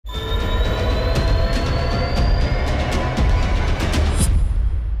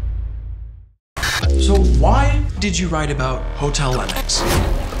did you write about Hotel REDUX?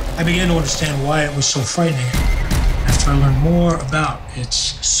 I began to understand why it was so frightening after I learned more about its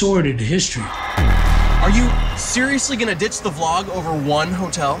sordid history. Are you seriously gonna ditch the vlog over one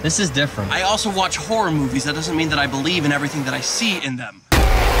hotel? This is different. I also watch horror movies. That doesn't mean that I believe in everything that I see in them. You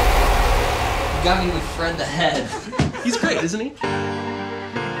got me with Fred the Head. He's great, isn't he?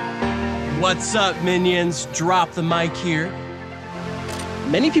 What's up, minions? Drop the mic here.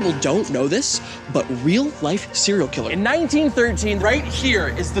 Many people don't know this, but real-life serial killer. In 1913, right here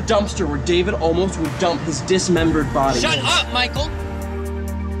is the dumpster where David almost would dump his dismembered body. Shut up, Michael!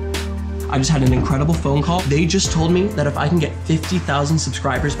 I just had an incredible phone call. They just told me that if I can get 50,000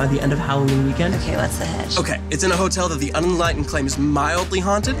 subscribers by the end of Halloween weekend. Okay, what's the hitch? Okay, it's in a hotel that the unenlightened claim is mildly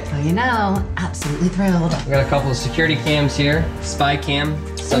haunted. Oh, you know, absolutely thrilled. We got a couple of security cams here. Spy cam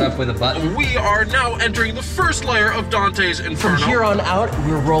set up with a button. We are now entering the first layer of Dante's Inferno. From here on out,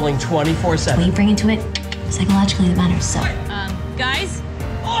 we're rolling 24/7. What you bring into it, psychologically, that matters. So, Guys?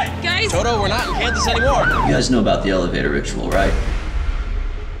 Guys? Toto, we're not in Kansas anymore. You guys know about the elevator ritual, right?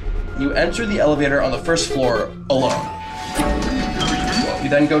 You enter the elevator on the first floor alone. You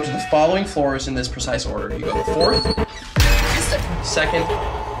then go to the following floors in this precise order. You go to the 4th, 2nd,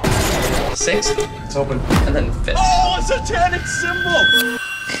 6th, it's open, and then 5th. Oh, a satanic symbol!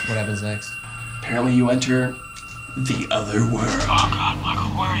 What happens next? Apparently you enter the other world. Oh God, Michael,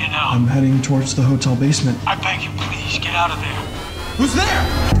 where are you now? I'm heading towards the hotel basement. I beg you, please, get out of there. Who's there?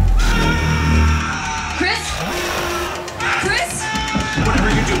 Chris? Chris? Whatever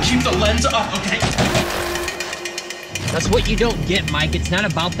you do, keep the lens up, okay? That's what you don't get, Mike. It's not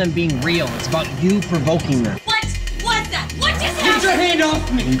about them being real. It's about you provoking them. What was that? What just Get your happened? hand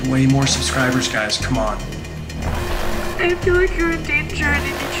off me! I need way more subscribers, guys. Come on. I feel like you're in danger and I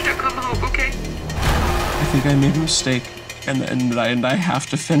need you to come home, okay? I think I made a mistake, and I have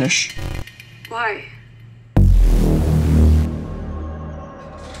to finish. Why?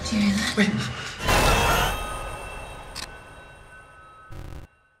 do you hear that? Wait.